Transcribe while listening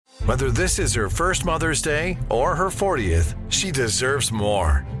Whether this is her first Mother's Day or her 40th, she deserves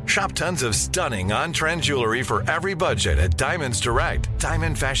more. Shop tons of stunning on-trend jewelry for every budget at Diamonds Direct.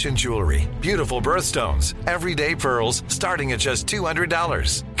 Diamond fashion jewelry, beautiful birthstones, everyday pearls starting at just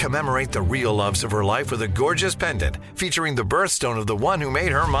 $200. Commemorate the real loves of her life with a gorgeous pendant featuring the birthstone of the one who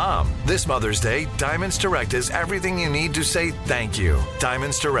made her mom. This Mother's Day, Diamonds Direct is everything you need to say thank you.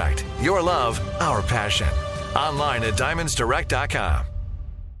 Diamonds Direct. Your love, our passion. Online at diamondsdirect.com.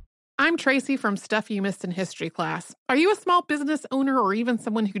 I'm Tracy from Stuff You Missed in History class. Are you a small business owner or even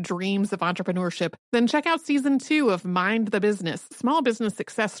someone who dreams of entrepreneurship? Then check out Season 2 of Mind the Business, Small Business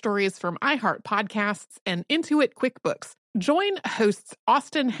Success Stories from iHeart Podcasts and Intuit QuickBooks. Join hosts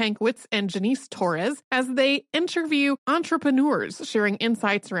Austin Hankwitz and Janice Torres as they interview entrepreneurs sharing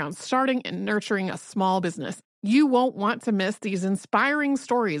insights around starting and nurturing a small business. You won't want to miss these inspiring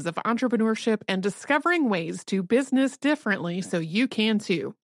stories of entrepreneurship and discovering ways to business differently so you can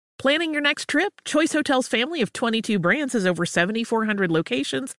too. Planning your next trip? Choice Hotels' family of 22 brands has over 7,400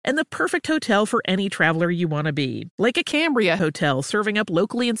 locations and the perfect hotel for any traveler you want to be. Like a Cambria Hotel, serving up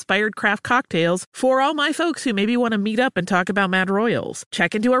locally inspired craft cocktails for all my folks who maybe want to meet up and talk about Mad Royals.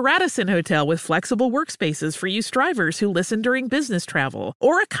 Check into a Radisson Hotel with flexible workspaces for you strivers who listen during business travel.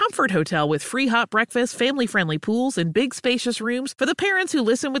 Or a Comfort Hotel with free hot breakfast, family-friendly pools, and big spacious rooms for the parents who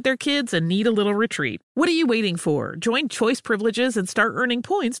listen with their kids and need a little retreat. What are you waiting for? Join Choice Privileges and start earning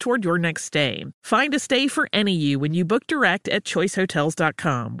points toward your next stay. Find a stay for any you when you book direct at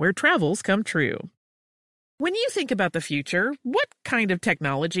choicehotels.com, where travels come true. When you think about the future, what kind of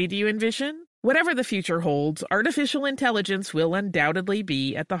technology do you envision? Whatever the future holds, artificial intelligence will undoubtedly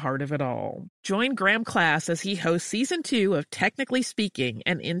be at the heart of it all. Join Graham Class as he hosts Season 2 of Technically Speaking,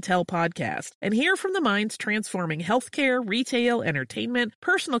 an Intel podcast, and hear from the minds transforming healthcare, retail, entertainment,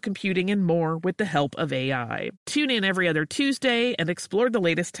 personal computing, and more with the help of AI. Tune in every other Tuesday and explore the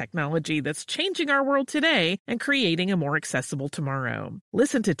latest technology that's changing our world today and creating a more accessible tomorrow.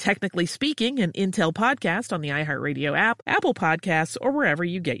 Listen to Technically Speaking, an Intel podcast on the iHeartRadio app, Apple Podcasts, or wherever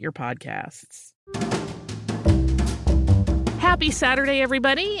you get your podcasts. Happy Saturday,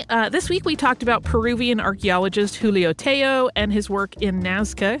 everybody. This week we talked about Peruvian archaeologist Julio Tello, and his work in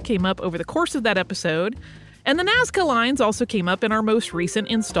Nazca came up over the course of that episode. And the Nazca lines also came up in our most recent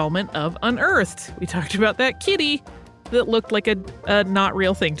installment of Unearthed. We talked about that kitty that looked like a not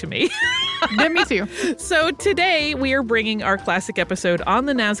real thing to me. Yeah, me too. So today we are bringing our classic episode on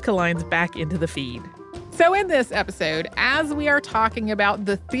the Nazca lines back into the feed. So in this episode, as we are talking about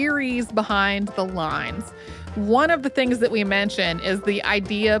the theories behind the lines, one of the things that we mention is the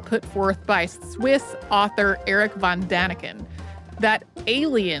idea put forth by Swiss author Erich von Däniken that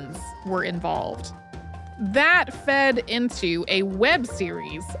aliens were involved. That fed into a web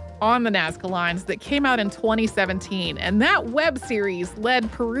series on the Nazca lines that came out in 2017, and that web series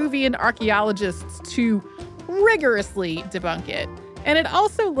led Peruvian archaeologists to rigorously debunk it. And it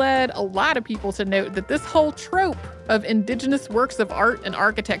also led a lot of people to note that this whole trope of indigenous works of art and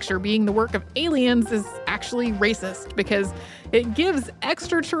architecture being the work of aliens is actually racist because it gives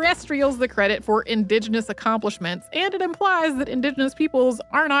extraterrestrials the credit for indigenous accomplishments, and it implies that indigenous peoples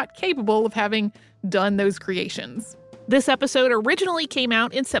are not capable of having done those creations. This episode originally came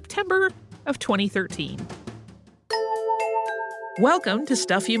out in September of 2013. Welcome to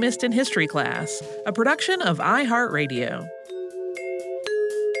Stuff You Missed in History Class, a production of iHeartRadio.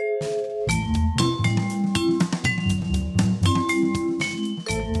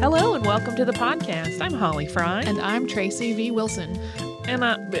 Hello and welcome to the podcast. I'm Holly Fry. And I'm Tracy V. Wilson.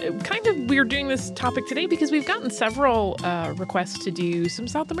 And we're doing this topic today because we've gotten several requests to do some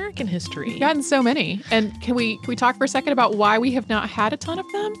South American history. We've gotten so many. And can we talk for a second about why we have not had a ton of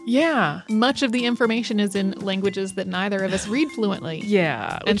them? Yeah. Much of the information is in languages that neither of us read fluently.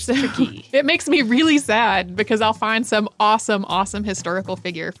 Yeah, and so tricky. It makes me really sad because I'll find some awesome historical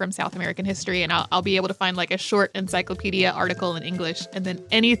figure from South American history, and I'll be able to find like a short encyclopedia article in English, and then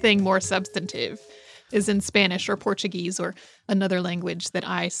anything more substantive is in Spanish or Portuguese or another language that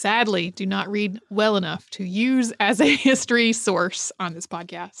I sadly do not read well enough to use as a history source on this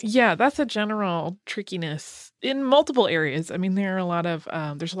podcast. Yeah, that's a general trickiness in multiple areas. I mean, there's a lot of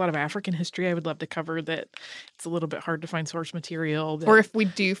African history I would love to cover that it's a little bit hard to find source material. Or if we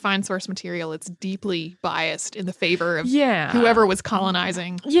do find source material, it's deeply biased in the favor of whoever was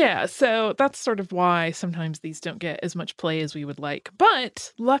colonizing. Yeah, so that's sort of why sometimes these don't get as much play as we would like.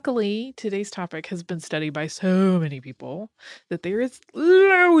 But luckily, today's topic has been studied by so many people that there is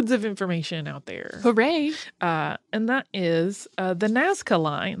loads of information out there. Hooray. And that is the Nazca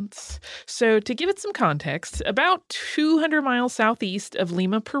Lines. So to give it some context, about 200 miles southeast of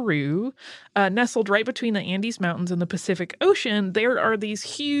Lima, Peru, nestled right between the Andes Mountains and the Pacific Ocean, there are these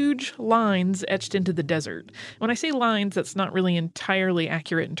huge lines etched into the desert. When I say lines, that's not really entirely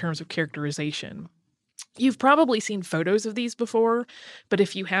accurate in terms of characterization. You've probably seen photos of these before, but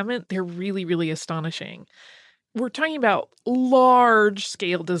if you haven't, they're really, really astonishing. We're talking about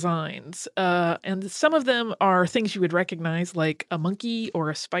large-scale designs, and some of them are things you would recognize, like a monkey or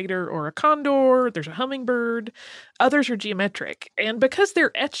a spider or a condor. There's a hummingbird. Others are geometric, and because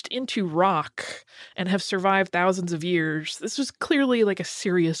they're etched into rock and have survived thousands of years, this was clearly like a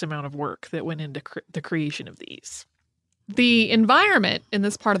serious amount of work that went into the creation of these. The environment in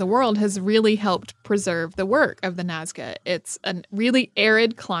this part of the world has really helped preserve the work of the Nazca. It's a really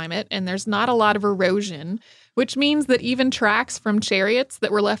arid climate, and there's not a lot of erosion, which means that even tracks from chariots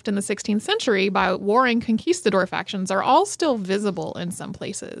that were left in the 16th century by warring conquistador factions are all still visible in some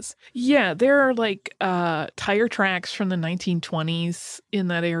places. Yeah, there are like tire tracks from the 1920s in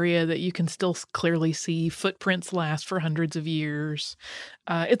that area that you can still clearly see. Footprints last for hundreds of years.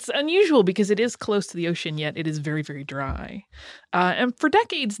 It's unusual because it is close to the ocean, yet it is very, very dry. And for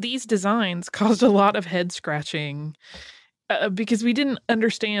decades, these designs caused a lot of head scratching. Because we didn't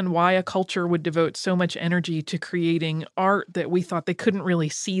understand why a culture would devote so much energy to creating art that we thought they couldn't really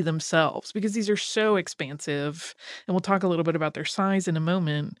see themselves, because these are so expansive, and we'll talk a little bit about their size in a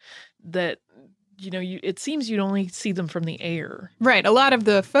moment, that it seems you'd only see them from the air. Right. A lot of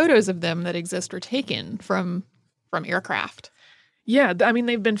the photos of them that exist are taken from aircraft. Yeah, I mean,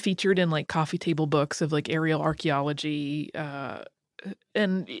 they've been featured in like coffee table books of like aerial archaeology,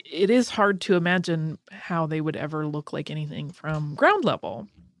 and it is hard to imagine how they would ever look like anything from ground level.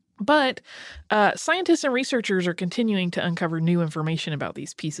 But scientists and researchers are continuing to uncover new information about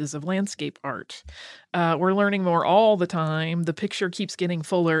these pieces of landscape art. We're learning more all the time. The picture keeps getting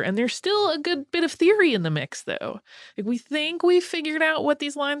fuller, and there's still a good bit of theory in the mix, though. Like, we think we've figured out what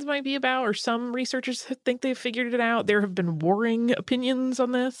these lines might be about, or some researchers think they've figured it out. There have been warring opinions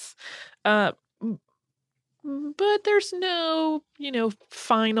on this. But there's no,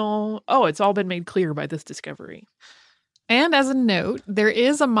 final, it's all been made clear by this discovery. And as a note, there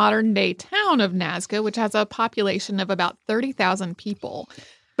is a modern-day town of Nazca, which has a population of about 30,000 people.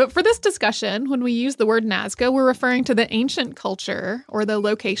 But for this discussion, when we use the word Nazca, we're referring to the ancient culture or the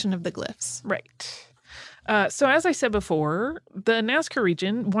location of the glyphs. Right. So as I said before, the Nazca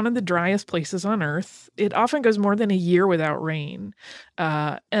region, one of the driest places on Earth, it often goes more than a year without rain.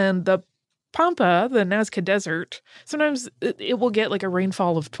 And the Pampa, the Nazca Desert, sometimes it will get like a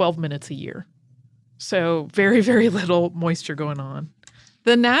rainfall of 12 minutes a year. So very, very little moisture going on.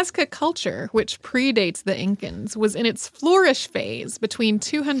 The Nazca culture, which predates the Incans, was in its flourish phase between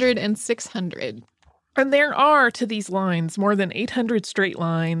 200 and 600. And there are, to these lines, more than 800 straight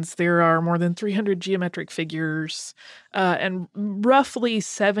lines. There are more than 300 geometric figures, and roughly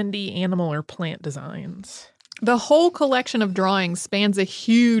 70 animal or plant designs. The whole collection of drawings spans a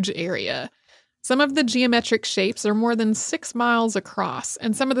huge area. Some of the geometric shapes are more than 6 miles across,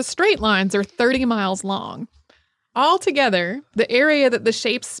 and some of the straight lines are 30 miles long. Altogether, the area that the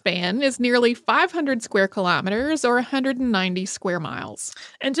shapes span is nearly 500 square kilometers or 190 square miles.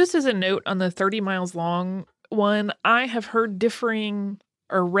 And just as a note on the 30 miles long one, I have heard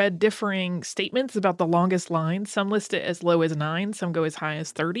read differing statements about the longest line. Some list it as low as 9, some go as high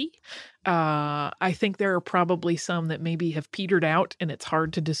as 30. I think there are probably some that maybe have petered out and it's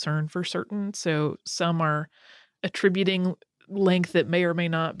hard to discern for certain. So some are attributing length that may or may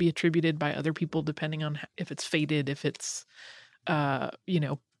not be attributed by other people, depending on if it's faded, if it's,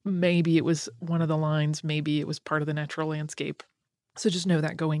 maybe it was one of the lines, maybe it was part of the natural landscape. So just know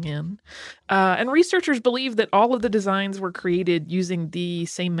that going in. And researchers believe that all of the designs were created using the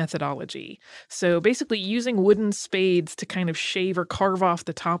same methodology. So basically using wooden spades to kind of shave or carve off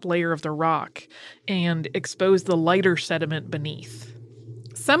the top layer of the rock and expose the lighter sediment beneath.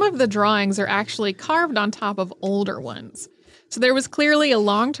 Some of the drawings are actually carved on top of older ones. So there was clearly a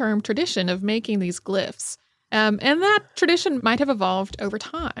long-term tradition of making these glyphs. And that tradition might have evolved over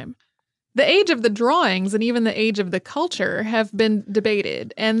time. The age of the drawings and even the age of the culture have been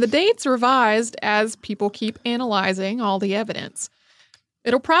debated, and the dates revised as people keep analyzing all the evidence.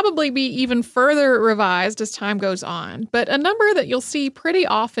 It'll probably be even further revised as time goes on, but a number that you'll see pretty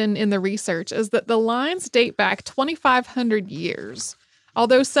often in the research is that the lines date back 2,500 years,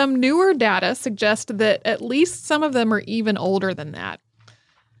 although some newer data suggest that at least some of them are even older than that.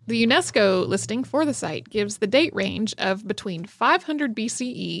 The UNESCO listing for the site gives the date range of between 500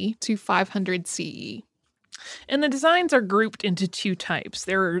 BCE to 500 CE. And the designs are grouped into two types.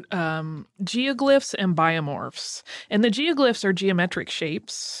 There are geoglyphs and biomorphs. And the geoglyphs are geometric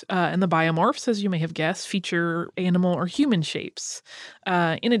shapes, and the biomorphs, as you may have guessed, feature animal or human shapes.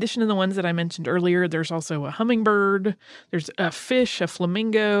 In addition to the ones that I mentioned earlier, there's also a hummingbird, there's a fish, a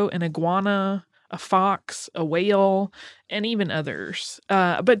flamingo, an iguana, a fox, a whale, and even others.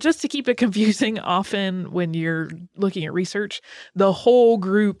 But just to keep it confusing, often when you're looking at research, the whole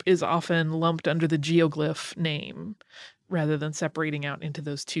group is often lumped under the geoglyph name rather than separating out into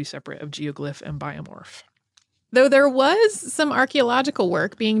those two separate of geoglyph and biomorph. Though there was some archaeological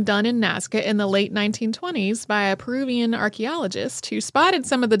work being done in Nazca in the late 1920s by a Peruvian archaeologist who spotted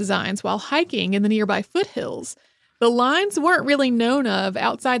some of the designs while hiking in the nearby foothills, the lines weren't really known of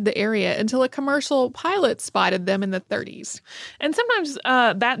outside the area until a commercial pilot spotted them in the 30s. And sometimes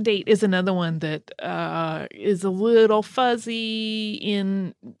that date is another one that is a little fuzzy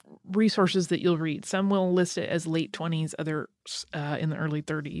in resources that you'll read. Some will list it as late 20s, others in the early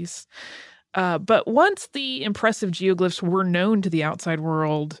 30s. But once the impressive geoglyphs were known to the outside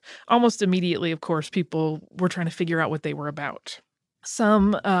world, almost immediately, of course, people were trying to figure out what they were about.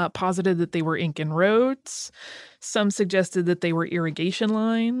 Some posited that they were Incan roads. Some suggested that they were irrigation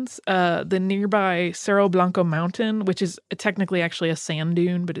lines. The nearby Cerro Blanco Mountain, which is technically actually a sand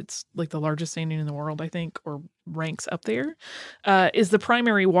dune, but it's like the largest sand dune in the world, I think, or ranks up there, is the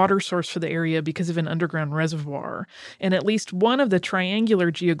primary water source for the area because of an underground reservoir. And at least one of the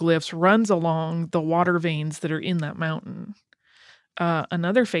triangular geoglyphs runs along the water veins that are in that mountain.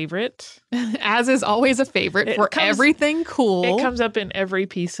 Another favorite. As is always a favorite for everything cool. It comes up in every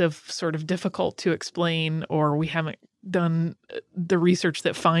piece of sort of difficult to explain, or we haven't done the research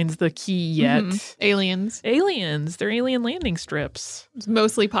that finds the key yet. Aliens. They're alien landing strips. It was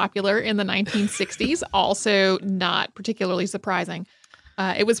mostly popular in the 1960s. Also not particularly surprising.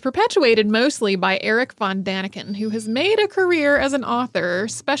 It was perpetuated mostly by Eric von Daniken, who has made a career as an author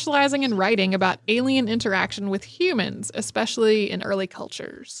specializing in writing about alien interaction with humans, especially in early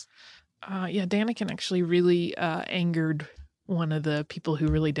cultures. Daniken actually really angered one of the people who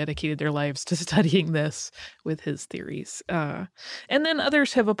really dedicated their lives to studying this with his theories. And then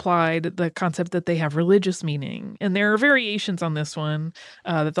others have applied the concept that they have religious meaning. And there are variations on this one,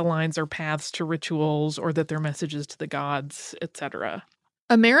 that the lines are paths to rituals or that they're messages to the gods, etc.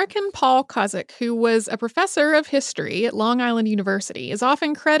 American Paul Kozik, who was a professor of history at Long Island University, is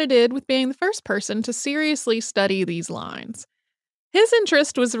often credited with being the first person to seriously study these lines. His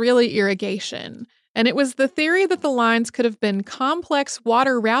interest was really irrigation, and it was the theory that the lines could have been complex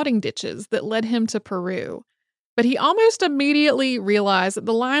water routing ditches that led him to Peru. But he almost immediately realized that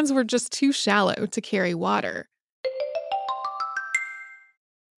the lines were just too shallow to carry water.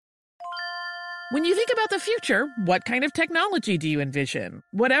 When you think about the future, what kind of technology do you envision?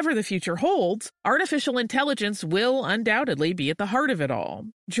 Whatever the future holds, artificial intelligence will undoubtedly be at the heart of it all.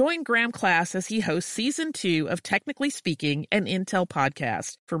 Join Graham Class as he hosts Season 2 of Technically Speaking, an Intel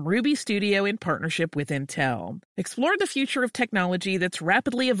podcast from Ruby Studio in partnership with Intel. Explore the future of technology that's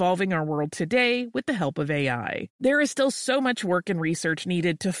rapidly evolving our world today with the help of AI. There is still so much work and research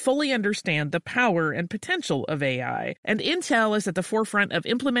needed to fully understand the power and potential of AI, and Intel is at the forefront of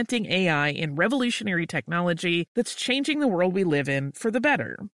implementing AI in revolutionary technology that's changing the world we live in for the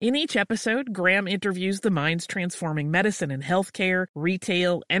better. In each episode, Graham interviews the minds transforming medicine and healthcare,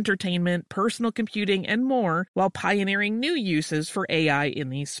 retail, entertainment, personal computing, and more, while pioneering new uses for AI in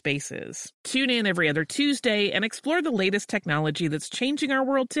these spaces. Tune in every other Tuesday and explore the latest technology that's changing our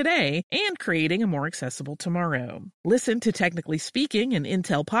world today and creating a more accessible tomorrow. Listen to Technically Speaking, an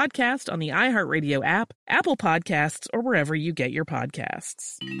Intel podcast on the iHeartRadio app, Apple Podcasts, or wherever you get your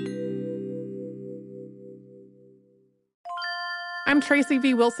podcasts. I'm Tracy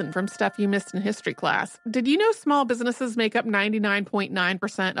V. Wilson from Stuff You Missed in History Class. Did you know small businesses make up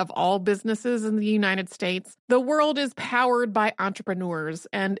 99.9% of all businesses in the United States? The world is powered by entrepreneurs,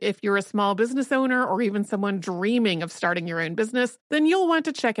 and if you're a small business owner or even someone dreaming of starting your own business, then you'll want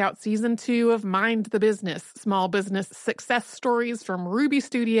to check out Season 2 of Mind the Business, small business success stories from Ruby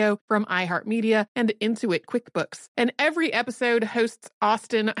Studio, from iHeartMedia, and Intuit QuickBooks. And every episode, hosts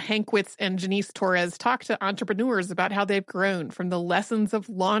Austin Hankwitz and Janice Torres talk to entrepreneurs about how they've grown from the lessons of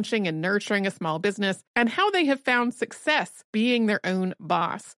launching and nurturing a small business and how they have found success being their own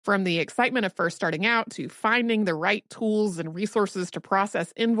boss. From the excitement of first starting out to finding the right tools and resources to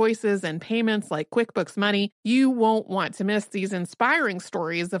process invoices and payments like QuickBooks Money, you won't want to miss these inspiring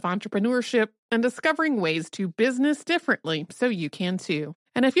stories of entrepreneurship and discovering ways to business differently so you can too.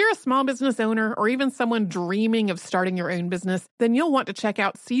 And if you're a small business owner or even someone dreaming of starting your own business, then you'll want to check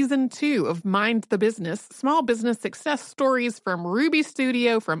out Season 2 of Mind the Business, small business success stories from Ruby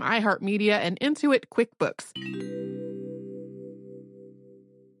Studio, from iHeartMedia, and Intuit QuickBooks.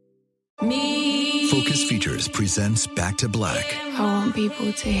 Focus Features presents Back to Black. I want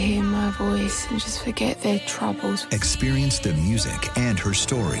people to hear my voice and just forget their troubles. Experience the music and her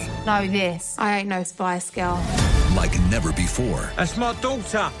story. Know this, I ain't no Spice Girl. Like never before. That's my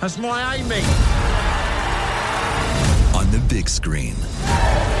daughter. That's my Amy. On the big screen.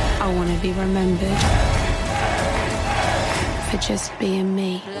 I want to be remembered for just being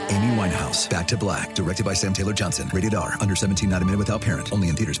me. Amy Winehouse, Back to Black, directed by Sam Taylor Johnson. Rated R, under 17, not a minute without parent. Only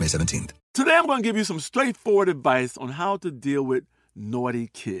in theaters May 17th. Today I'm going to give you some straightforward advice on how to deal with naughty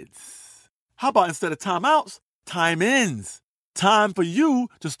kids. How about instead of timeouts, time-ins? Time for you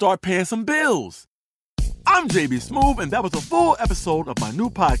to start paying some bills. I'm JB Smoove, and that was a full episode of my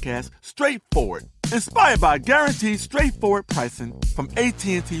new podcast, Straightforward, inspired by guaranteed straightforward pricing from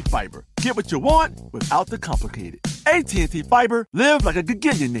AT&T Fiber. Get what you want without the complicated. AT&T Fiber, live like a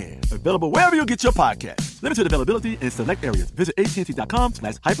gigillionaire. Available wherever you get your podcasts. Limited availability in select areas. Visit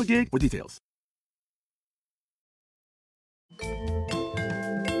AT&T.com/hypergig for details.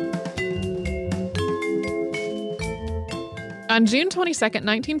 On June 22nd,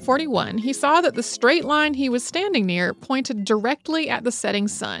 1941, he saw that the straight line he was standing near pointed directly at the setting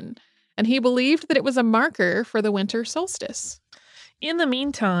sun, and he believed that it was a marker for the winter solstice. In the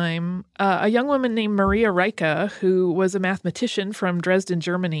meantime, a young woman named Maria Rieke, who was a mathematician from Dresden,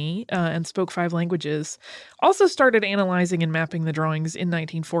 Germany, and spoke 5 languages, also started analyzing and mapping the drawings in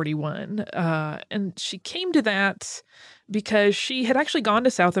 1941. And she came to that because she had actually gone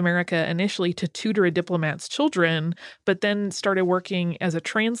to South America initially to tutor a diplomat's children, but then started working as a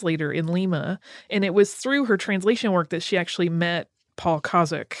translator in Lima. And it was through her translation work that she actually met Paul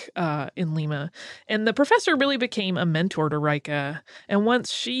Kazak in Lima. And the professor really became a mentor to Rieke. And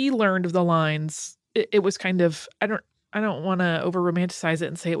once she learned of the lines, it was kind of, I don't want to over-romanticize it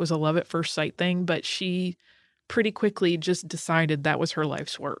and say it was a love at first sight thing, but she pretty quickly just decided that was her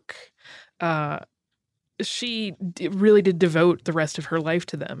life's work. She really did devote the rest of her life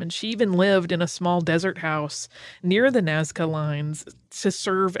to them. And she even lived in a small desert house near the Nazca lines to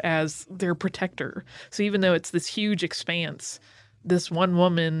serve as their protector. So even though it's this huge expanse, this one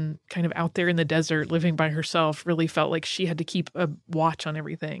woman kind of out there in the desert living by herself really felt like she had to keep a watch on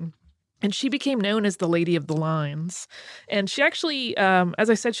everything. And she became known as the Lady of the Lines. And she actually,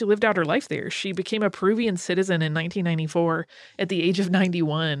 as I said, she lived out her life there. She became a Peruvian citizen in 1994 at the age of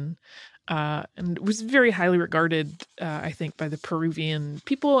 91. And was very highly regarded, I think, by the Peruvian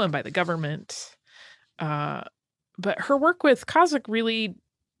people and by the government. But her work with Kazak really,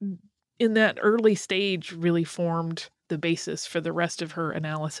 in that early stage, really formed the basis for the rest of her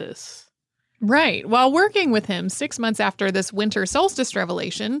analysis. Right. While working with him 6 months after this winter solstice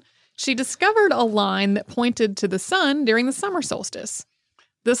revelation, she discovered a line that pointed to the sun during the summer solstice.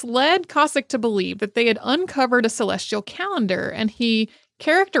 This led Kazak to believe that they had uncovered a celestial calendar, and he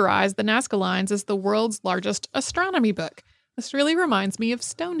characterized the Nazca lines as the world's largest astronomy book. This really reminds me of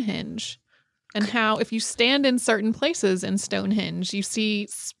Stonehenge, and how if you stand in certain places in Stonehenge, you see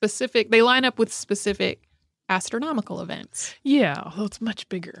they line up with specific astronomical events. Yeah, although it's much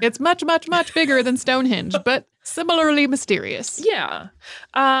bigger. It's much, much, much bigger than Stonehenge, but similarly mysterious. Yeah.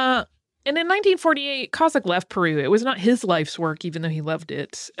 And in 1948, Kazak left Peru. It was not his life's work, even though he loved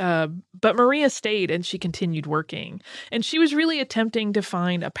it. But Maria stayed, and she continued working. And she was really attempting to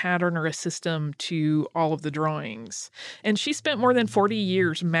find a pattern or a system to all of the drawings. And she spent more than 40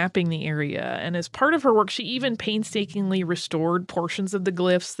 years mapping the area. And as part of her work, she even painstakingly restored portions of the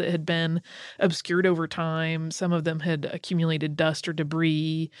glyphs that had been obscured over time. Some of them had accumulated dust or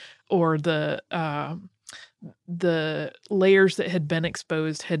debris, or the layers that had been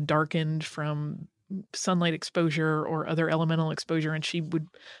exposed had darkened from sunlight exposure or other elemental exposure, and she would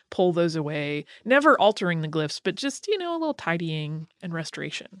pull those away, never altering the glyphs, but just, a little tidying and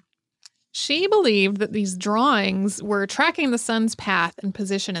restoration. She believed that these drawings were tracking the sun's path and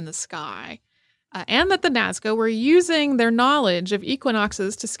position in the sky, and that the Nazca were using their knowledge of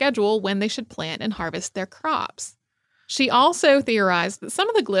equinoxes to schedule when they should plant and harvest their crops. She also theorized that some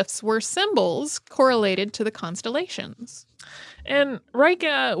of the glyphs were symbols correlated to the constellations. And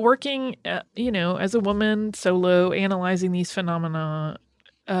Rieke, working, as a woman solo, analyzing these phenomena,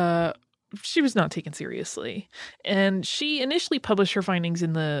 she was not taken seriously. And she initially published her findings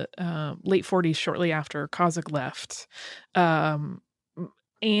in the late 40s, shortly after Kazak left. And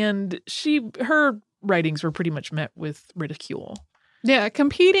her writings were pretty much met with ridicule. Yeah,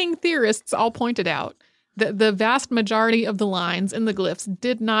 competing theorists all pointed out The vast majority of the lines in the glyphs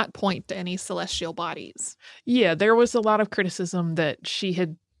did not point to any celestial bodies. Yeah, there was a lot of criticism that she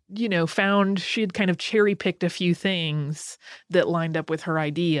had, found she had kind of cherry-picked a few things that lined up with her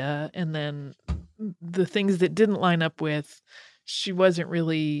idea, and then the things that didn't line up with, she wasn't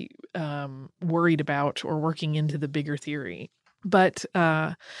really worried about or working into the bigger theory. But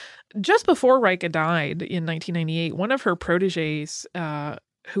just before Rika died in 1998, one of her proteges,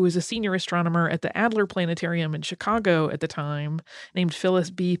 who was a senior astronomer at the Adler Planetarium in Chicago at the time, named Phyllis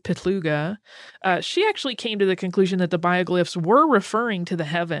B. Petluga, she actually came to the conclusion that the bioglyphs were referring to the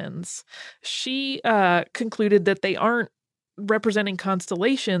heavens. She concluded that they aren't representing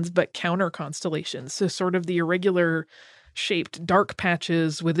constellations, but counter constellations. So sort of the irregular shaped dark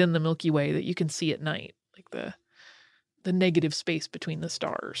patches within the Milky Way that you can see at night, like the negative space between the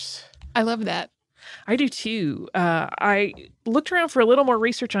stars. I love that. I do too. I looked around for a little more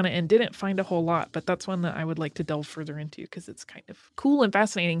research on it and didn't find a whole lot, but that's one that I would like to delve further into because it's kind of cool and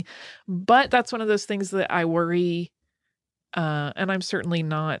fascinating. But that's one of those things that I worry, and I'm certainly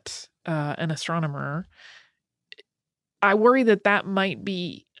not an astronomer. I worry that might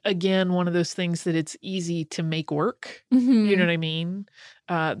be, again, one of those things that it's easy to make work. Mm-hmm. You know what I mean?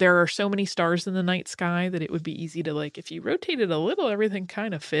 There are so many stars in the night sky that it would be easy to, like, if you rotate it a little, everything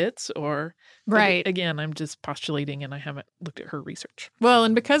kind of fits. Or, right. Again, I'm just postulating and I haven't looked at her research. Well,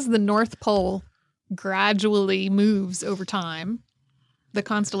 and because the North Pole gradually moves over time, the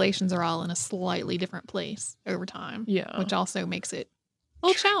constellations are all in a slightly different place over time. Yeah. Which also makes it a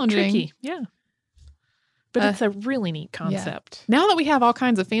little challenging. Tricky, yeah. But it's a really neat concept. Yeah. Now that we have all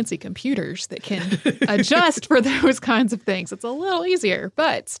kinds of fancy computers that can adjust for those kinds of things, it's a little easier,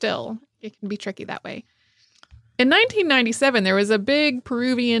 but still, it can be tricky that way. In 1997, there was a big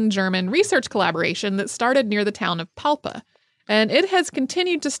Peruvian-German research collaboration that started near the town of Palpa, and it has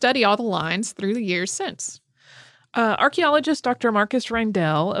continued to study all the lines through the years since. Archaeologist Dr. Marcus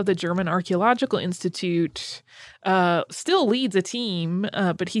Reindel of the German Archaeological Institute still leads a team,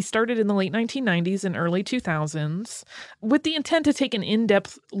 but he started in the late 1990s and early 2000s with the intent to take an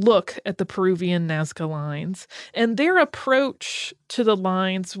in-depth look at the Peruvian Nazca lines. And their approach to the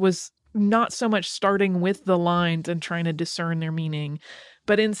lines was not so much starting with the lines and trying to discern their meaning,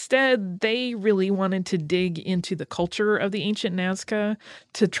 but instead, they really wanted to dig into the culture of the ancient Nazca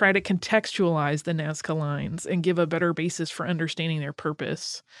to try to contextualize the Nazca lines and give a better basis for understanding their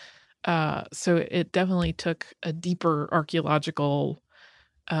purpose. So it definitely took a deeper archaeological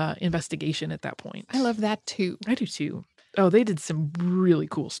investigation at that point. I love that too. I do too. Oh, they did some really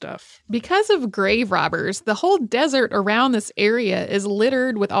cool stuff. Because of grave robbers, the whole desert around this area is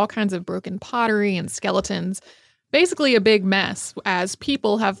littered with all kinds of broken pottery and skeletons. Basically a big mess, as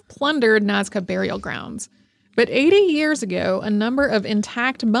people have plundered Nazca burial grounds. But 80 years ago, a number of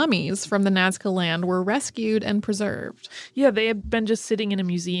intact mummies from the Nazca land were rescued and preserved. Yeah, they had been just sitting in a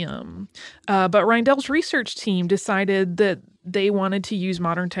museum. But Reindel's research team decided that they wanted to use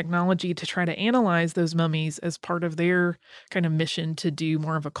modern technology to try to analyze those mummies as part of their kind of mission to do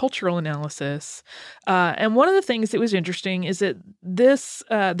more of a cultural analysis. And one of the things that was interesting is that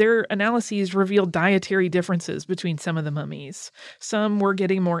their analyses revealed dietary differences between some of the mummies. Some were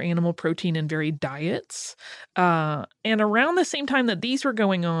getting more animal protein in varied diets. And around the same time that these were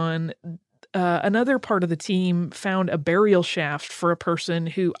going on, another part of the team found a burial shaft for a person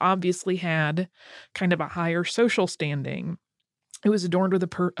who obviously had kind of a higher social standing. It was adorned with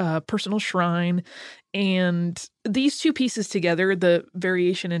a personal shrine, and these two pieces together, the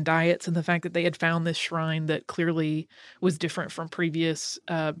variation in diets and the fact that they had found this shrine that clearly was different from previous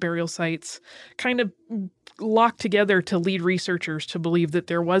burial sites, kind of locked together to lead researchers to believe that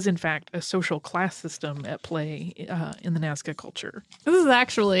there was, in fact, a social class system at play in the Nazca culture. This is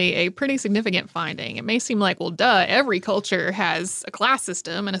actually a pretty significant finding. It may seem like, well, duh, every culture has a class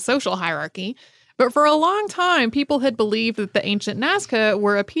system and a social hierarchy. But for a long time, people had believed that the ancient Nazca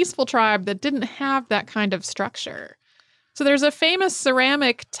were a peaceful tribe that didn't have that kind of structure. So there's a famous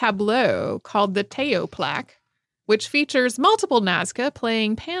ceramic tableau called the Teoplaque, which features multiple Nazca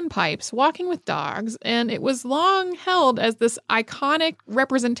playing panpipes, walking with dogs, and it was long held as this iconic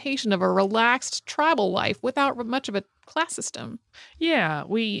representation of a relaxed tribal life without much of a class system. Yeah,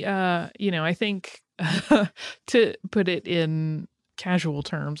 I think to put it in casual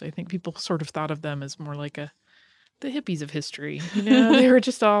terms, I think people sort of thought of them as more like the hippies of history. They were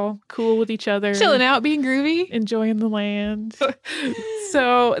just all cool with each other, chilling out, being groovy, enjoying the land.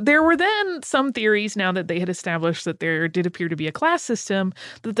 So there were then some theories, now that they had established that there did appear to be a class system,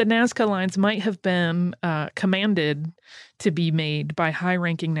 that the Nazca lines might have been commanded to be made by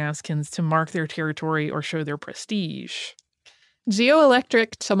high-ranking Nazcans to mark their territory or show their prestige.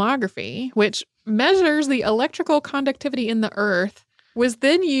 Geoelectric tomography, which measures the electrical conductivity in the earth, was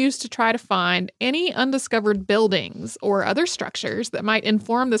then used to try to find any undiscovered buildings or other structures that might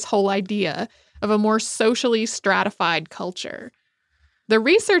inform this whole idea of a more socially stratified culture. The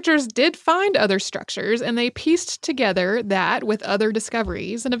researchers did find other structures, and they pieced together that with other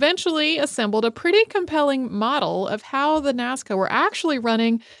discoveries and eventually assembled a pretty compelling model of how the Nazca were actually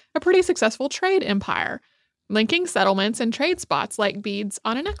running a pretty successful trade empire, linking settlements and trade spots like beads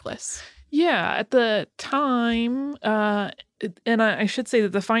on a necklace. Yeah, at the time, and I should say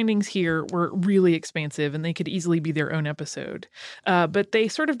that the findings here were really expansive and they could easily be their own episode. But they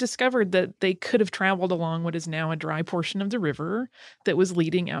sort of discovered that they could have traveled along what is now a dry portion of the river that was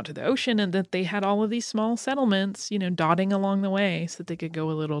leading out to the ocean, and that they had all of these small settlements, dotting along the way so that they could go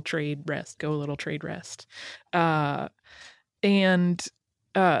a little trade rest. And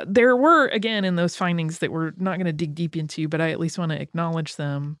there were, again, in those findings that we're not going to dig deep into, but I at least want to acknowledge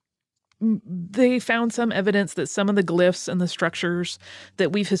them. They found some evidence that some of the glyphs and the structures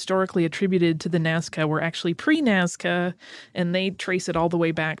that we've historically attributed to the Nazca were actually pre-Nazca, and they trace it all the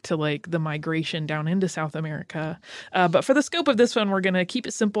way back to like the migration down into South America. But for the scope of this one, we're going to keep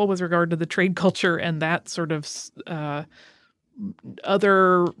it simple with regard to the trade culture and that sort of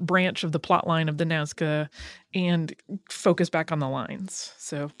other branch of the plot line of the Nazca, and focus back on the lines.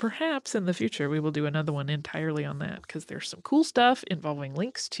 So perhaps in the future we will do another one entirely on that, because there's some cool stuff involving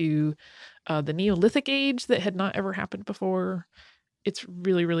links to the Neolithic age that had not ever happened before. It's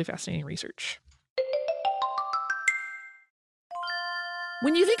really, really fascinating research.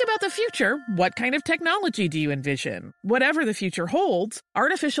 When you think about the future, what kind of technology do you envision? Whatever the future holds,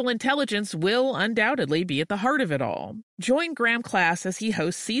 artificial intelligence will undoubtedly be at the heart of it all. Join Graham Class as he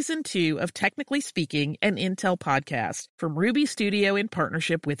hosts Season 2 of Technically Speaking, an Intel podcast from Ruby Studio in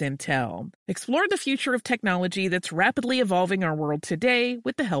partnership with Intel. Explore the future of technology that's rapidly evolving our world today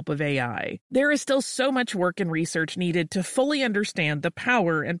with the help of AI. There is still so much work and research needed to fully understand the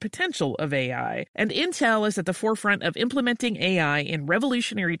power and potential of AI, and Intel is at the forefront of implementing AI in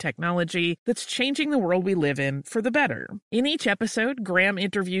revolutionary technology that's changing the world we live in for the better. In each episode, Graham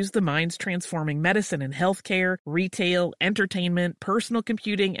interviews the minds transforming medicine and healthcare, retail, entertainment, personal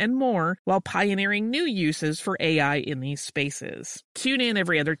computing, and more, while pioneering new uses for AI in these spaces. Tune in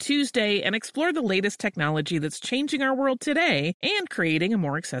every other Tuesday and explore the latest technology that's changing our world today and creating a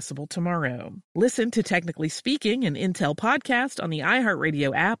more accessible tomorrow. Listen to Technically Speaking, an Intel podcast on the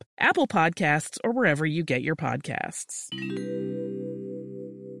iHeartRadio app, Apple Podcasts, or wherever you get your podcasts.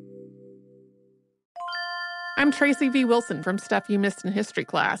 I'm Tracy V. Wilson from Stuff You Missed in History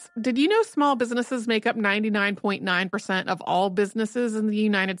Class. Did you know small businesses make up 99.9% of all businesses in the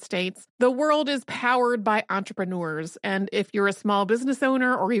United States? The world is powered by entrepreneurs, and if you're a small business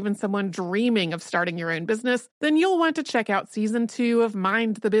owner or even someone dreaming of starting your own business, then you'll want to check out Season 2 of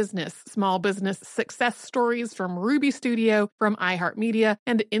Mind the Business, Small Business Success Stories from Ruby Studio, from iHeartMedia,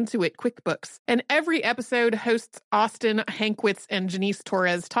 and Intuit QuickBooks. And every episode, hosts Austin Hankwitz and Janice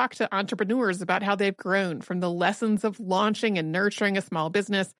Torres talk to entrepreneurs about how they've grown from the lessons of launching and nurturing a small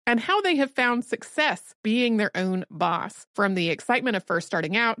business and how they have found success being their own boss. From the excitement of first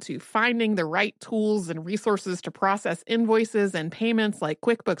starting out to finding the right tools and resources to process invoices and payments like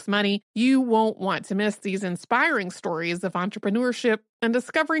QuickBooks Money, you won't want to miss these inspiring stories of entrepreneurship and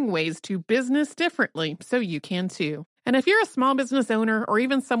discovering ways to business differently so you can too. And if you're a small business owner or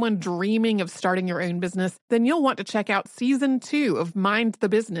even someone dreaming of starting your own business, then you'll want to check out Season 2 of Mind the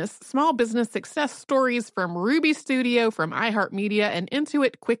Business, Small Business Success Stories from Ruby Studio, from iHeartMedia, and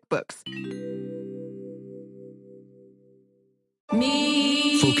Intuit QuickBooks.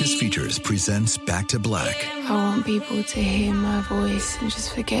 Focus Features presents Back to Black. I want people to hear my voice and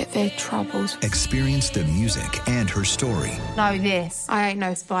just forget their troubles. Experience the music and her story Know this, I ain't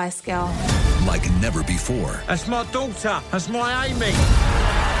no Spice Girl. like never before. That's my daughter. That's my Amy.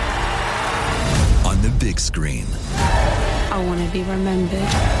 On the big screen. I want to be remembered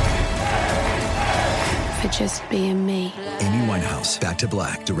for just being me. Amy Winehouse, Back to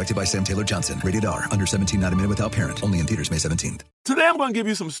Black, directed by Sam Taylor Johnson. Rated R, under 17, not a minute without parent. Only in theaters May 17th. Today I'm going to give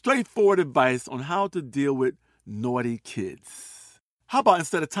you some straightforward advice on how to deal with naughty kids. How about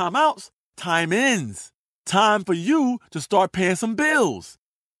instead of timeouts, time-ins? Time for you to start paying some bills.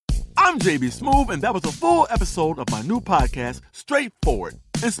 I'm JB Smoove, and that was a full episode of my new podcast, Straightforward,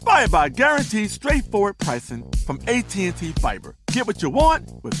 inspired by guaranteed straightforward pricing from AT&T Fiber. Get what you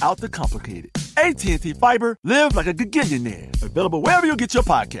want without the complicated. AT&T Fiber, live like a gigillionaire. Available wherever you get your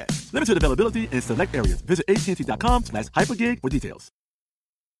podcasts. Limited availability in select areas. Visit AT&T.com/hypergig for details.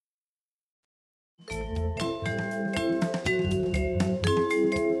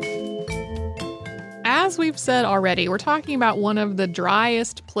 As we've said already, we're talking about one of the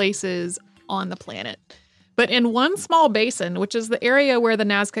driest places on the planet. But in one small basin, which is the area where the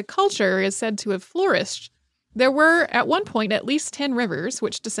Nazca culture is said to have flourished, there were at one point at least 10 rivers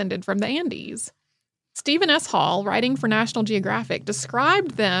which descended from the Andes. Stephen S. Hall, writing for National Geographic,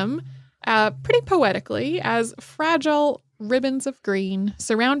 described them pretty poetically as fragile ribbons of green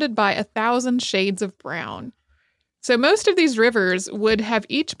surrounded by 1,000 shades of brown. So most of these rivers would have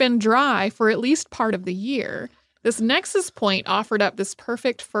each been dry for at least part of the year. This nexus point offered up this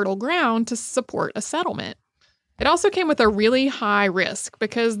perfect fertile ground to support a settlement. It also came with a really high risk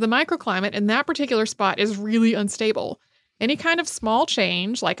because the microclimate in that particular spot is really unstable. Any kind of small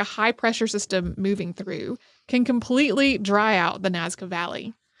change, like a high-pressure system moving through, can completely dry out the Nazca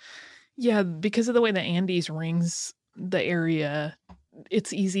Valley. Yeah, because of the way the Andes rings the area,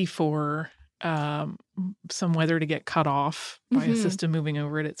 it's easy for some weather to get cut off by a system moving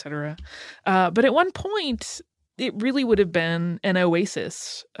over it, etc. But at one point, it really would have been an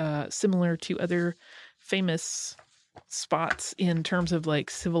oasis, similar to other famous spots in terms of like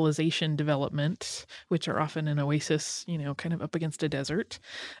civilization development, which are often an oasis, kind of up against a desert.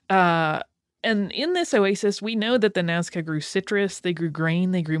 And in this oasis, we know that the Nazca grew citrus, they grew grain,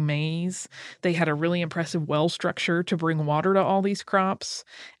 they grew maize. They had a really impressive well structure to bring water to all these crops,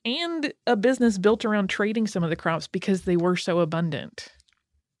 and a business built around trading some of the crops because they were so abundant.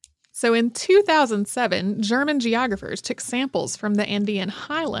 So in 2007, German geographers took samples from the Andean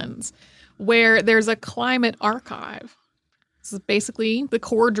highlands, where there's a climate archive. This is basically the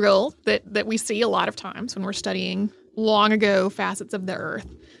core drill that we see a lot of times when we're studying long ago facets of the Earth.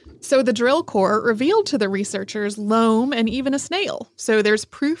 So the drill core revealed to the researchers loam and even a snail. So there's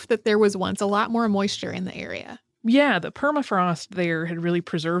proof that there was once a lot more moisture in the area. Yeah, the permafrost there had really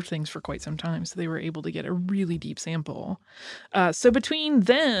preserved things for quite some time, so they were able to get a really deep sample. So between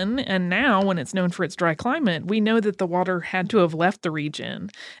then and now, when it's known for its dry climate, we know that the water had to have left the region.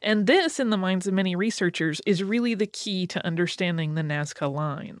 And this, in the minds of many researchers, is really the key to understanding the Nazca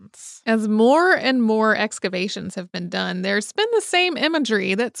lines. As more and more excavations have been done, there's been the same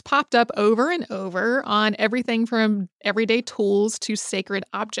imagery that's popped up over and over on everything from everyday tools to sacred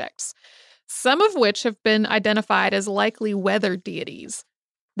objects, some of which have been identified as likely weather deities.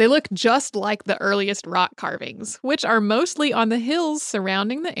 They look just like the earliest rock carvings, which are mostly on the hills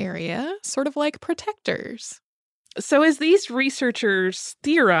surrounding the area, sort of like protectors. So as these researchers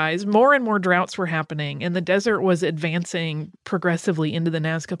theorized, more and more droughts were happening, and the desert was advancing progressively into the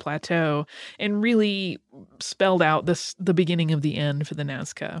Nazca Plateau and really spelled out the beginning of the end for the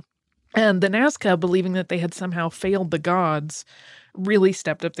Nazca. And the Nazca, believing that they had somehow failed the gods, really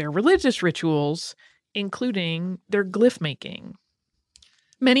stepped up their religious rituals, including their glyph making.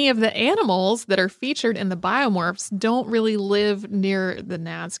 Many of the animals that are featured in the biomorphs don't really live near the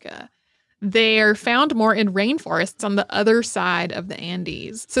Nazca. They are found more in rainforests on the other side of the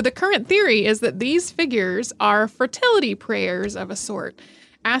Andes. So the current theory is that these figures are fertility prayers of a sort,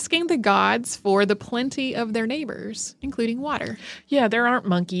 asking the gods for the plenty of their neighbors, including water. Yeah, there aren't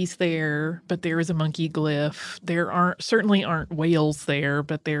monkeys there, but there is a monkey glyph. There certainly aren't whales there,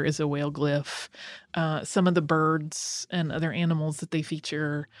 but there is a whale glyph. Some of the birds and other animals that they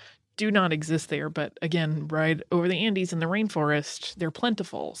feature do not exist there, but again, right over the Andes in the rainforest, they're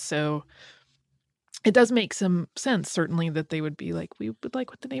plentiful. So it does make some sense, certainly, that they would be like, we would like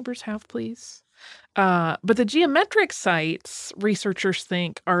what the neighbors have, please. But the geometric sites, researchers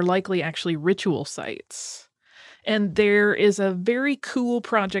think, are likely actually ritual sites. And there is a very cool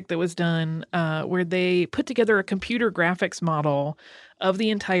project that was done where they put together a computer graphics model of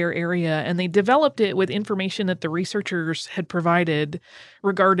the entire area, and they developed it with information that the researchers had provided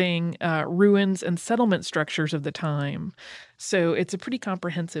regarding ruins and settlement structures of the time. So it's a pretty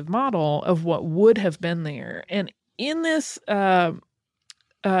comprehensive model of what would have been there. And in this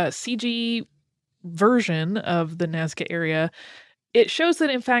CG version of the Nazca area, it shows that,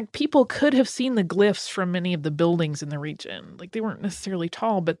 in fact, people could have seen the glyphs from many of the buildings in the region. Like, they weren't necessarily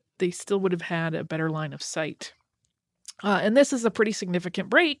tall, but they still would have had a better line of sight. And this is a pretty significant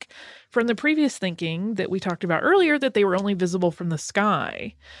break from the previous thinking that we talked about earlier, that they were only visible from the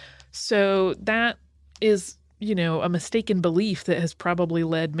sky. So that is, a mistaken belief that has probably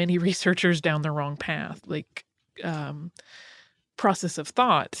led many researchers down the wrong path. Like, process of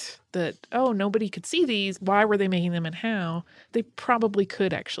thought that, oh, nobody could see these. Why were they making them and how? They probably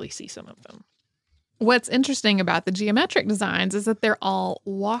could actually see some of them. What's interesting about the geometric designs is that they're all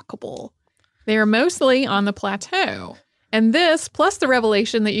walkable. They are mostly on the plateau. And this, plus the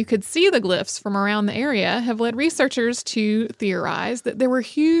revelation that you could see the glyphs from around the area, have led researchers to theorize that there were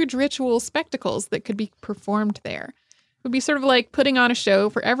huge ritual spectacles that could be performed there. It would be sort of like putting on a show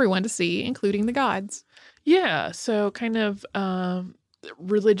for everyone to see, including the gods. Yeah, so kind of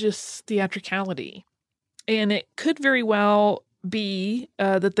religious theatricality. And it could very well be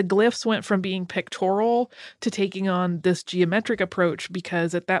that the glyphs went from being pictorial to taking on this geometric approach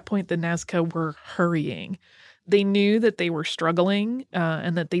because at that point the Nazca were hurrying. They knew that they were struggling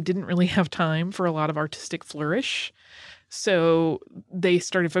and that they didn't really have time for a lot of artistic flourish. So they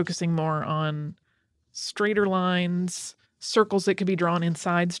started focusing more on straighter lines, circles that could be drawn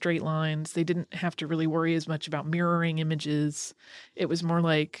inside straight lines. They didn't have to really worry as much about mirroring images. It was more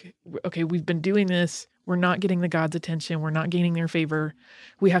like, okay, we've been doing this. We're not getting the gods' attention. We're not gaining their favor.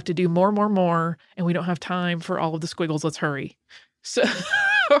 We have to do more, and we don't have time for all of the squiggles. Let's hurry. So,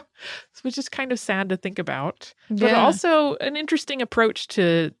 which is kind of sad to think about, but also an interesting approach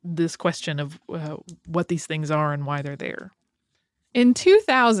to this question of what these things are and why they're there. In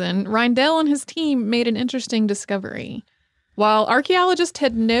 2000, Reindel and his team made an interesting discovery. While archaeologists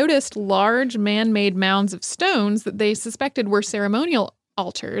had noticed large man-made mounds of stones that they suspected were ceremonial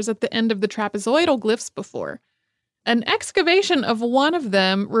altars at the end of the trapezoidal glyphs before, an excavation of one of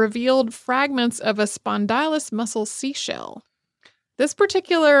them revealed fragments of a spondylus mussel seashell. This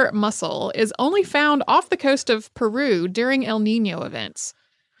particular mussel is only found off the coast of Peru during El Niño events.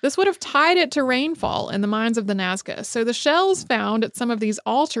 This would have tied it to rainfall in the minds of the Nazca, so the shells found at some of these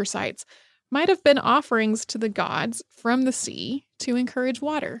altar sites might have been offerings to the gods from the sea to encourage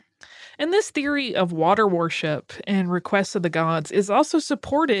water. And this theory of water worship and requests of the gods is also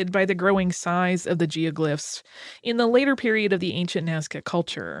supported by the growing size of the geoglyphs in the later period of the ancient Nazca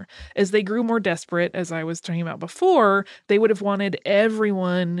culture. As they grew more desperate, as I was talking about before, they would have wanted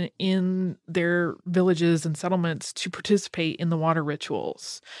everyone in their villages and settlements to participate in the water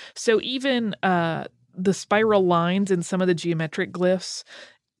rituals. So even the spiral lines in some of the geometric glyphs,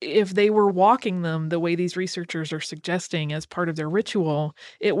 if they were walking them the way these researchers are suggesting as part of their ritual,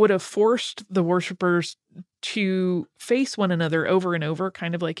 it would have forced the worshipers to face one another over and over,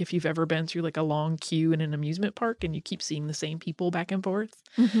 kind of like if you've ever been through like a long queue in an amusement park and you keep seeing the same people back and forth.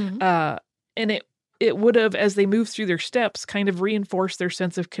 Mm-hmm. And it would have, as they move through their steps, kind of reinforced their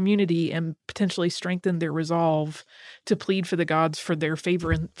sense of community and potentially strengthened their resolve to plead for the gods for their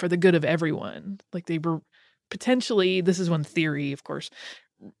favor and for the good of everyone. Like they were potentially, this is one theory, of course,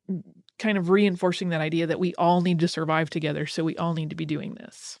 kind of reinforcing that idea that we all need to survive together, so we all need to be doing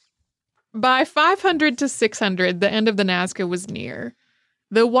this. By 500 to 600, the end of the Nazca was near.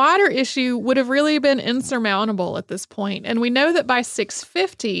 The water issue would have really been insurmountable at this point, and we know that by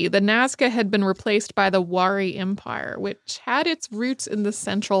 650, the Nazca had been replaced by the Wari Empire, which had its roots in the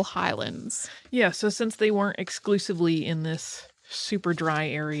Central Highlands. Yeah, so since they weren't exclusively in this super dry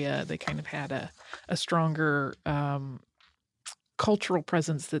area, they kind of had a stronger cultural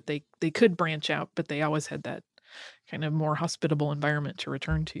presence that they could branch out, but they always had that kind of more hospitable environment to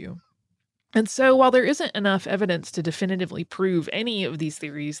return to. And so while there isn't enough evidence to definitively prove any of these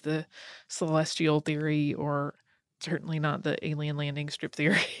theories, the celestial theory, or certainly not the alien landing strip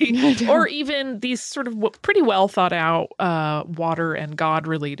theory, or even these sort of pretty well thought out water and God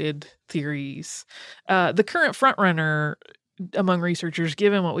related theories, the current frontrunner among researchers,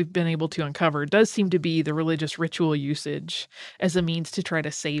 given what we've been able to uncover, does seem to be the religious ritual usage as a means to try to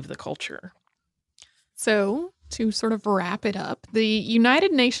save the culture. So, to sort of wrap it up, the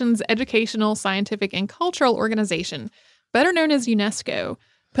United Nations Educational, Scientific, and Cultural Organization, better known as UNESCO,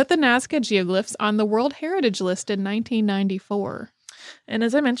 put the Nazca geoglyphs on the World Heritage List in 1994. And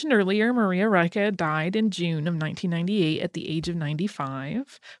as I mentioned earlier, Maria Rika died in June of 1998 at the age of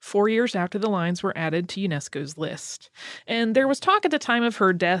 95, 4 years after the lines were added to UNESCO's list. And there was talk at the time of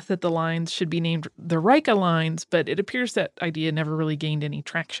her death that the lines should be named the Rika lines, but it appears that idea never really gained any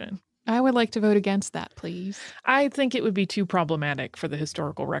traction. I would like to vote against that, please. I think it would be too problematic for the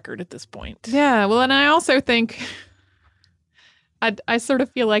historical record at this point. Yeah, well, and I also think I sort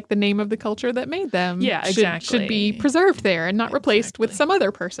of feel like the name of the culture that made them should be preserved there and not replaced with some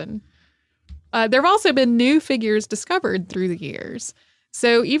other person. There have also been new figures discovered through the years.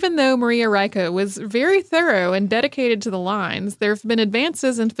 So even though Maria Rika was very thorough and dedicated to the lines, there have been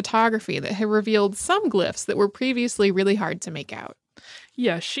advances in photography that have revealed some glyphs that were previously really hard to make out.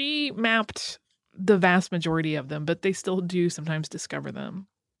 Yeah, she mapped the vast majority of them, but they still do sometimes discover them.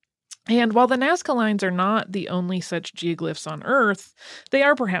 And while the Nazca lines are not the only such geoglyphs on Earth, they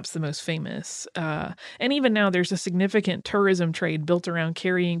are perhaps the most famous. And even now, there's a significant tourism trade built around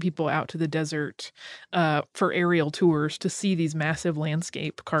carrying people out to the desert for aerial tours to see these massive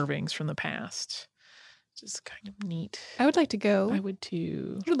landscape carvings from the past. Which is kind of neat. I would like to go. I would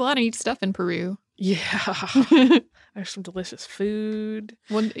too. There's a lot of neat stuff in Peru. Yeah. There's some delicious food.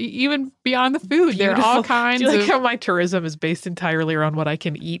 Well, even beyond the food, there are all kinds of... Do you like of... how my tourism is based entirely around what I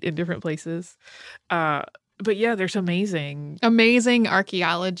can eat in different places? But yeah, there's amazing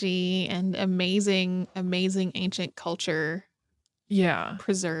archaeology and amazing ancient culture. Yeah.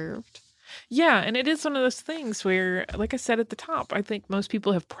 Preserved. Yeah, and it is one of those things where, like I said at the top, I think most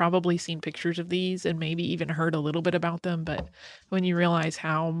people have probably seen pictures of these and maybe even heard a little bit about them. But when you realize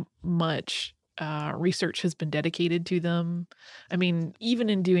how much research has been dedicated to them, I mean, even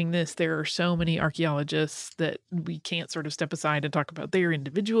in doing this, there are so many archaeologists that we can't sort of step aside and talk about their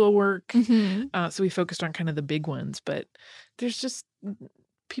individual work. Mm-hmm. So we focused on kind of the big ones, but there's just...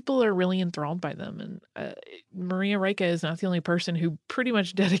 people are really enthralled by them. And Maria Reka is not the only person who pretty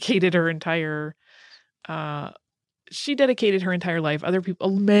much dedicated her entire, she dedicated her entire life.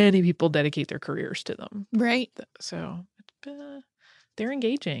 Many people dedicate their careers to them. Right. So they're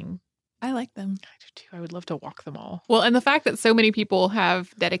engaging. I like them. I do too. I would love to walk them all. Well, and the fact that so many people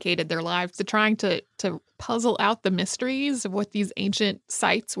have dedicated their lives to trying to puzzle out the mysteries of what these ancient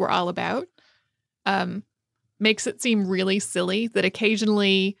sites were all about, makes it seem really silly that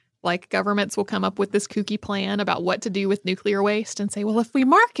occasionally, like, governments will come up with this kooky plan about what to do with nuclear waste and say, well, if we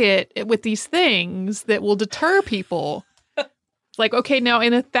market it with these things that will deter people. It's like, okay, now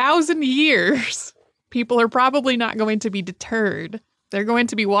in 1,000 years, people are probably not going to be deterred. They're going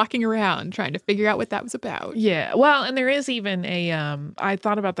to be walking around trying to figure out what that was about. Yeah. Well, and there is even I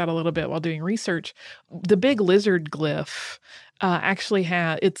thought about that a little bit while doing research. The big lizard glyph actually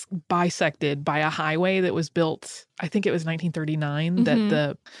it's bisected by a highway that was built, I think it was 1939,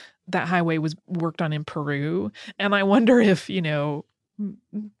 Mm-hmm. that highway was worked on in Peru. And I wonder if, years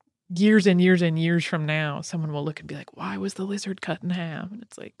and years and years from now, someone will look and be like, why was the lizard cut in half? And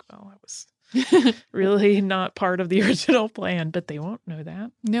it's like, well, it was really not part of the original plan, but they won't know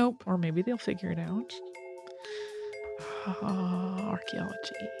that. Nope. Or maybe they'll figure it out. Archaeology.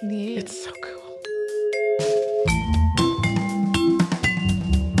 Yeah. It's so cool.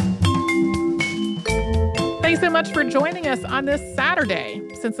 Thanks so much for joining us on this Saturday.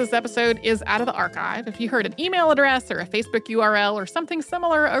 Since this episode is out of the archive, if you heard an email address or a Facebook URL or something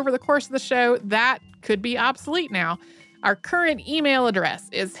similar over the course of the show, that could be obsolete now. Our current email address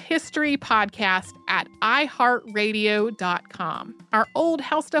is historypodcast@iheartradio.com. Our old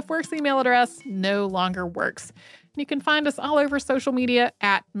How Stuff Works email address no longer works. You can find us all over social media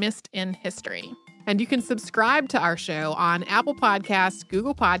at Missed in History. And you can subscribe to our show on Apple Podcasts,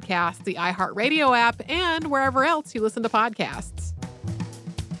 Google Podcasts, the iHeartRadio app, and wherever else you listen to podcasts.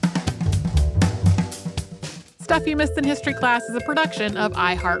 Stuff You Missed in History Class is a production of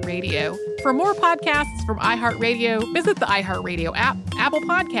iHeartRadio. For more podcasts from iHeartRadio, visit the iHeartRadio app, Apple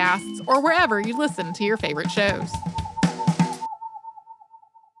Podcasts, or wherever you listen to your favorite shows.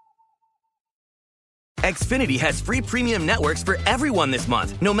 Xfinity has free premium networks for everyone this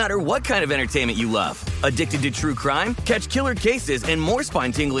month, no matter what kind of entertainment you love. Addicted to true crime? Catch killer cases and more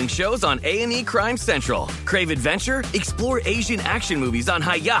spine-tingling shows on A&E Crime Central. Crave adventure? Explore Asian action movies on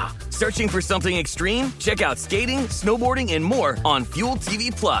Hi-Ya. Searching for something extreme? Check out skating, snowboarding, and more on Fuel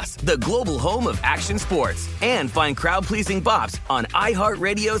TV Plus, the global home of action sports. And find crowd-pleasing bops on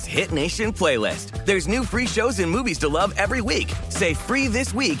iHeartRadio's Hit Nation playlist. There's new free shows and movies to love every week. Say free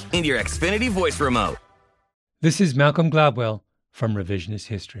this week in your Xfinity voice remote. This is Malcolm Gladwell from Revisionist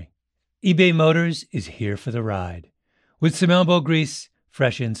History. eBay Motors is here for the ride. With some elbow grease,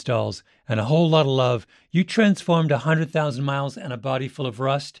 fresh installs, and a whole lot of love, you transformed 100,000 miles and a body full of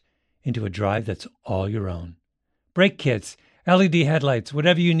rust into a drive that's all your own. Brake kits, LED headlights,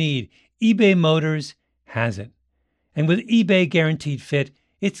 whatever you need, eBay Motors has it. And with eBay Guaranteed Fit,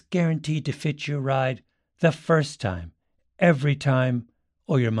 it's guaranteed to fit your ride the first time, every time,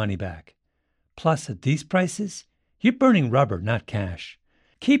 or your money back. Plus, at these prices, you're burning rubber, not cash.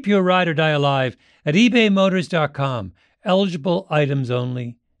 Keep your ride or die alive at ebaymotors.com. Eligible items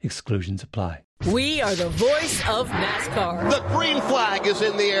only. Exclusions apply. We are the voice of NASCAR. The green flag is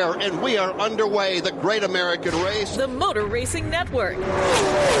in the air, and we are underway. The Great American Race. The Motor Racing Network.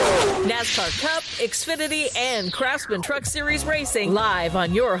 NASCAR Cup, Xfinity, and Craftsman Truck Series Racing live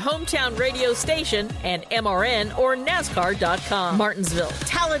on your hometown radio station and MRN or NASCAR.com. Martinsville,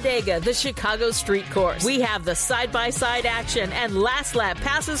 Talladega, the Chicago Street Course. We have the side-by-side action and last lap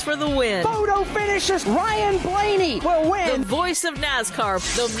passes for the win. Photo finishes. Ryan Blaney will win. The voice of NASCAR,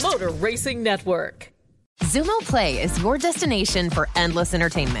 the Motor Racing Network. Xumo Play is your destination for endless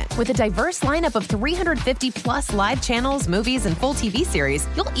entertainment. With a diverse lineup of 350 plus live channels, movies, and full TV series,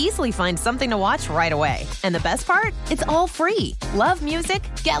 you'll easily find something to watch right away. And the best part? It's all free. Love music?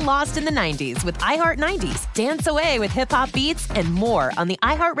 Get lost in the 90s with iHeart 90s. Dance away with hip-hop beats and more on the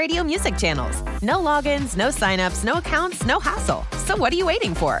iHeartRadio music channels. No logins, no signups, no accounts, no hassle. So what are you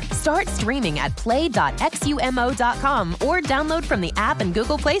waiting for? Start streaming at play.xumo.com or download from the app and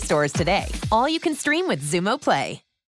Google Play stores today. All you can stream with Xumo Play.